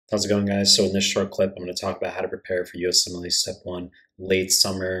How's it going, guys? So in this short clip, I'm going to talk about how to prepare for USMLE Step 1 late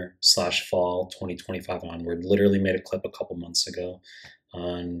summer / fall 2025 onward. Literally made a clip a couple months ago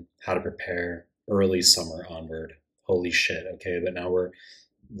on how to prepare early summer onward. Holy shit, okay? But now we're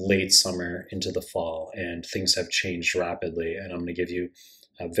late summer into the fall and things have changed rapidly. And I'm going to give you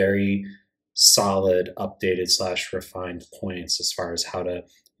a very solid, updated / refined points as far as how to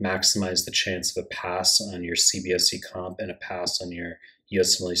maximize the chance of a pass on your CBSE comp and a pass on your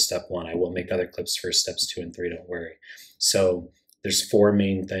USMLE Step 1. I will make other clips for Steps 2 and 3, don't worry. So there's 4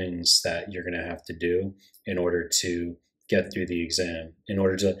 main things that you're going to have to do in order to get through the exam, in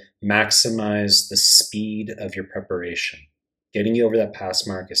order to maximize the speed of your preparation, getting you over that pass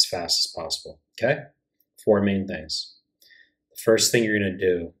mark as fast as possible, okay? 4 main things. The first thing you're going to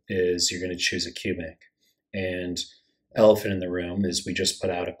do is you're going to choose a QBank. And elephant in the room is we just put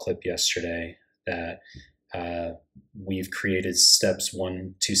out a clip yesterday that we've created steps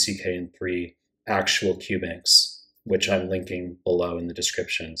 1, 2, CK, and 3 actual QBanks, which I'm linking below in the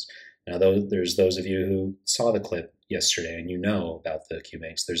descriptions. Now, there's those of you who saw the clip yesterday and you know about the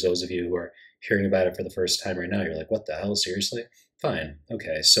QBanks. There's those of you who are hearing about it for the first time right now. You're like, what the hell, seriously? Fine,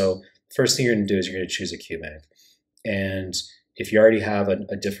 okay. So first thing you're gonna do is you're gonna choose a QBank. And if you already have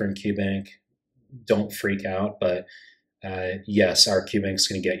a different QBank, don't freak out, but yes, our QBank's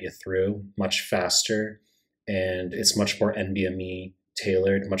gonna get you through much faster, and it's much more NBME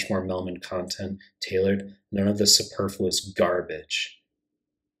tailored, much more Mehlman content tailored, none of the superfluous garbage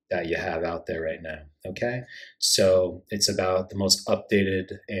that you have out there right now, okay? So it's about the most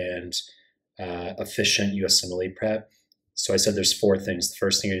updated and efficient USMLE prep. So I said there's 4 things. The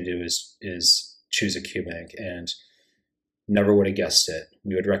first thing you're gonna do is choose a QBank, and never would have guessed it.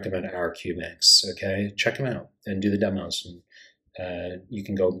 We would recommend our QBanks, okay? Check them out and do the demos, and you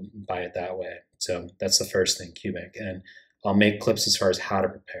can go buy it that way. So that's the first thing, QBank. And I'll make clips as far as how to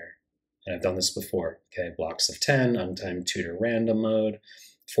prepare. And I've done this before, okay? Blocks of 10, untimed tutor random mode,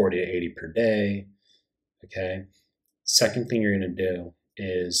 40 to 80 per day, okay? Second thing you're gonna do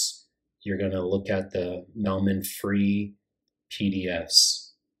is you're gonna look at the Mehlman free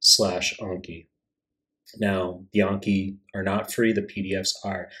PDFs / Anki. Now, the Anki are not free, the PDFs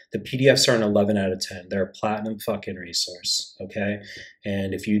are. The PDFs are an 11 out of 10. They're a platinum fucking resource, okay?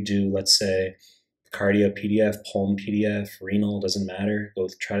 And if you do, let's say, cardio PDF, pulm PDF, renal, doesn't matter. Go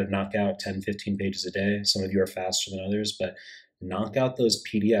try to knock out 10, 15 pages a day. Some of you are faster than others, but knock out those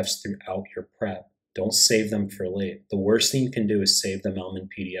PDFs throughout your prep. Don't save them for late. The worst thing you can do is save the Mehlman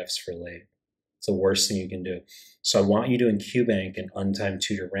PDFs for late. It's the worst thing you can do. So I want you doing QBank and untimed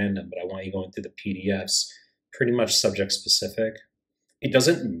tutor random, but I want you going through the PDFs, pretty much subject specific. It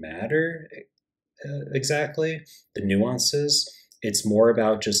doesn't matter exactly the nuances. It's more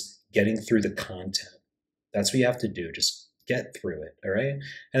about just getting through the content. That's what you have to do. Just get through it, all right?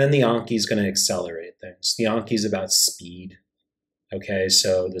 And then the Anki is going to accelerate things. The Anki is about speed, okay?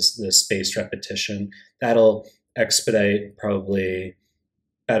 So the spaced repetition, that'll expedite probably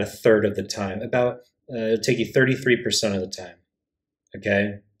about 1/3 of the time. It'll take you 33% of the time,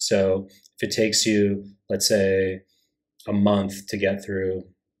 okay? So if it takes you, let's say, a month to get through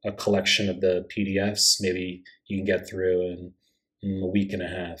a collection of the PDFs, maybe you can get through in a week and a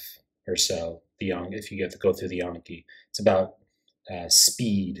half or so, if you get to go through the Anki. It's about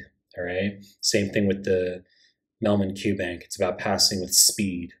speed, all right? Same thing with the Mehlman QBank. It's about passing with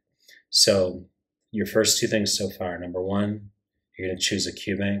speed. So your first 2 things so far, number 1, you're gonna choose a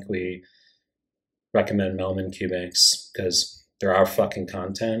QBank. We recommend Mehlman QBanks because they're our fucking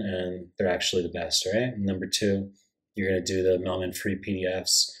content and they're actually the best, all right? And number 2, you're gonna do the Mehlman free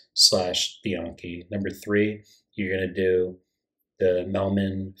PDFs / the Anki. Number 3, you're gonna do the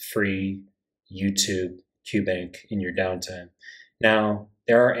Mehlman free YouTube QBank in your downtime. Now,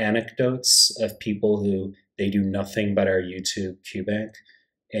 there are anecdotes of people who they do nothing but our YouTube QBank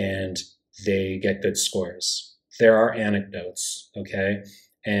and they get good scores. There are anecdotes, okay?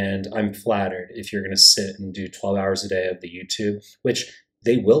 And I'm flattered if you're gonna sit and do 12 hours a day of the YouTube, which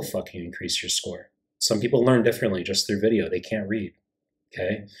they will fucking increase your score. Some people learn differently just through video. They can't read,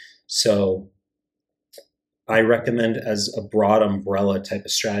 okay? So I recommend, as a broad umbrella type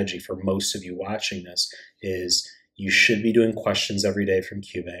of strategy for most of you watching this, is you should be doing questions every day from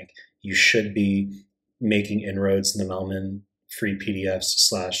QBank. You should be making inroads in the Mehlman free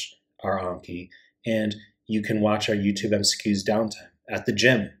PDFs / our Anki. And you can watch our YouTube MCQs downtime at the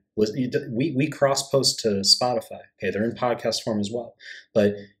gym. We cross-post to Spotify. Okay, they're in podcast form as well.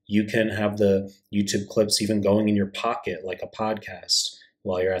 But you can have the YouTube clips even going in your pocket like a podcast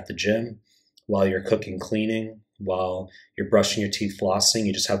while you're at the gym, while you're cooking, cleaning, while you're brushing your teeth, flossing.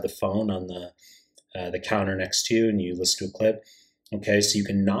 You just have the phone on the counter next to you and you listen to a clip. Okay, so you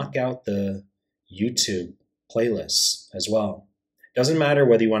can knock out the YouTube playlists as well. It doesn't matter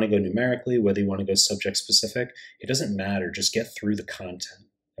whether you want to go numerically, whether you want to go subject specific. It doesn't matter. Just get through the content.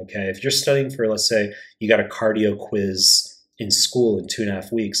 Okay, if you're studying for, let's say, you got a cardio quiz in school in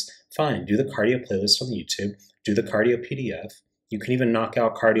 2.5 weeks, fine. Do the cardio playlist on YouTube. Do the cardio PDF. You can even knock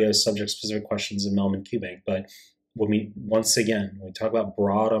out cardio subject specific questions in Mehlman QBank. But once again, when we talk about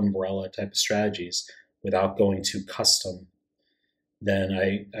broad umbrella type of strategies without going too custom, then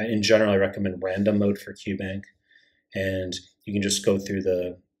I in general, I recommend random mode for QBank. And you can just go through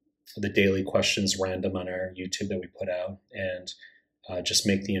the daily questions random on our YouTube that we put out and just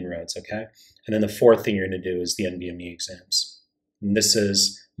make the inroads, okay? And then the fourth thing you're going to do is the NBME exams. And this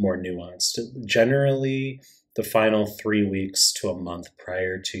is more nuanced. Generally, the final 3 weeks to a month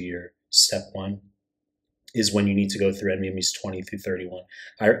prior to your step one is when you need to go through NBMEs 20 through 31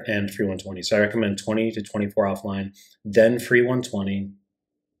 and free 120. So I recommend 20 to 24 offline, then free 120,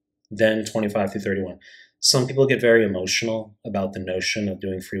 then 25 through 31. Some people get very emotional about the notion of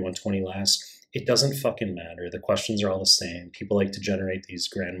doing free 120 last. It doesn't fucking matter. The questions are all the same. People like to generate these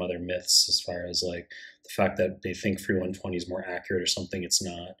grandmother myths as far as like the fact that they think free 120 is more accurate or something. It's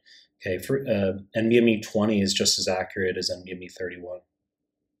not. Okay, for NBME 20 is just as accurate as NBME 31.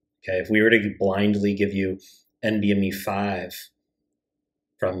 Okay, if we were to blindly give you NBME 5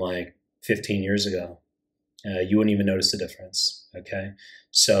 from like 15 years ago, you wouldn't even notice the difference. Okay,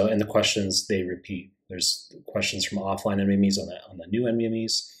 so and the questions they repeat. There's questions from offline NBMEs on the new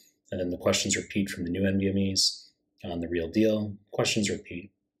NBMEs, and then the questions repeat from the new NBMEs on the real deal. Questions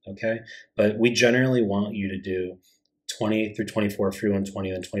repeat. Okay, but we generally want you to do 20 through 24 free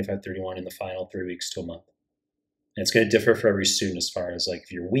 120, then 25 31 in the final 3 weeks to a month. And it's going to differ for every student as far as like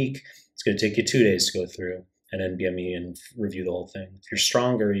if you're weak, it's going to take you 2 days to go through an NBME and review the whole thing. If you're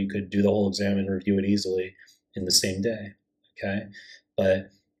stronger, you could do the whole exam and review it easily in the same day. Okay, but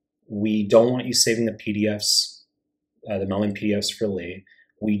we don't want you saving the PDFs, the Mehlman PDFs for late.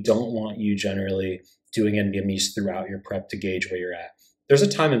 We don't want you generally doing NBMEs throughout your prep to gauge where you're at. There's a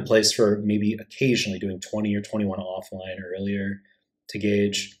time and place for maybe occasionally doing 20 or 21 offline earlier to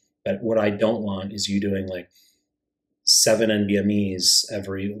gauge. But what I don't want is you doing like 7 NBMEs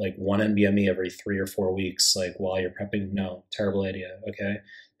every, like 1 NBME every 3 or 4 weeks, like while you're prepping. No, terrible idea, okay?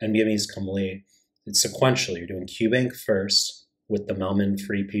 NBMEs come late. It's sequentially. You're doing QBank first with the Mehlman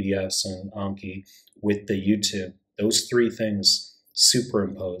free PDFs and Anki with the YouTube. Those 3 things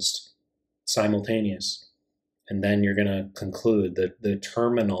superimposed, simultaneous. And then you're going to conclude that the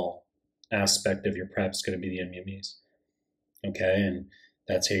terminal aspect of your prep is going to be the NBMEs, okay? And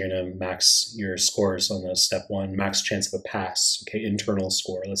that's how you're going to max your scores on the step one, max chance of a pass, okay, internal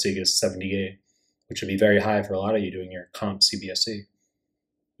score. Let's say you get a 78, which would be very high for a lot of you doing your comp CBSE.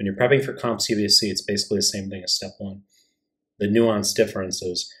 When you're prepping for comp CBSE, it's basically the same thing as step one. The nuance difference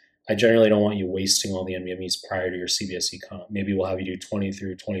is I generally don't want you wasting all the NBMEs prior to your CBSE comp. Maybe we'll have you do 20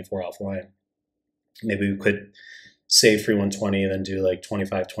 through 24 offline. Maybe we could save free 120 and then do like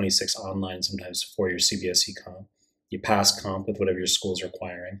 25, 26 online sometimes for your CBSE comp. You pass comp with whatever your school is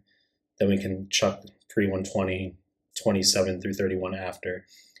requiring. Then we can chuck free 120, 27 through 31 after.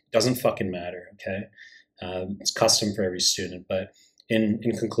 It doesn't fucking matter, okay? It's custom for every student. But in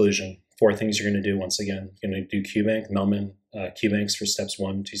conclusion, 4 things you're going to do once again. You're going to do QBank, Mehlman, QBanks for steps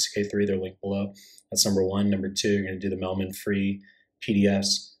 1 to CK3. They're linked below. That's number 1. Number 2, you're going to do the Mehlman free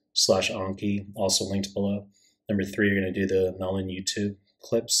PDFs / Anki, also linked below. Number 3, you're going to do the Mehlman YouTube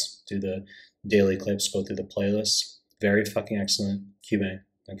clips, do the daily clips, go through the playlist. Very fucking excellent QBank,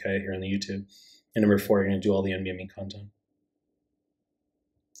 okay, here on the YouTube. And number 4, you're going to do all the NBME content.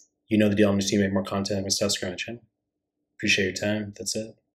 You know the deal. I'm just going to make more content. I'm going to subscribe to my channel. Appreciate your time. That's it.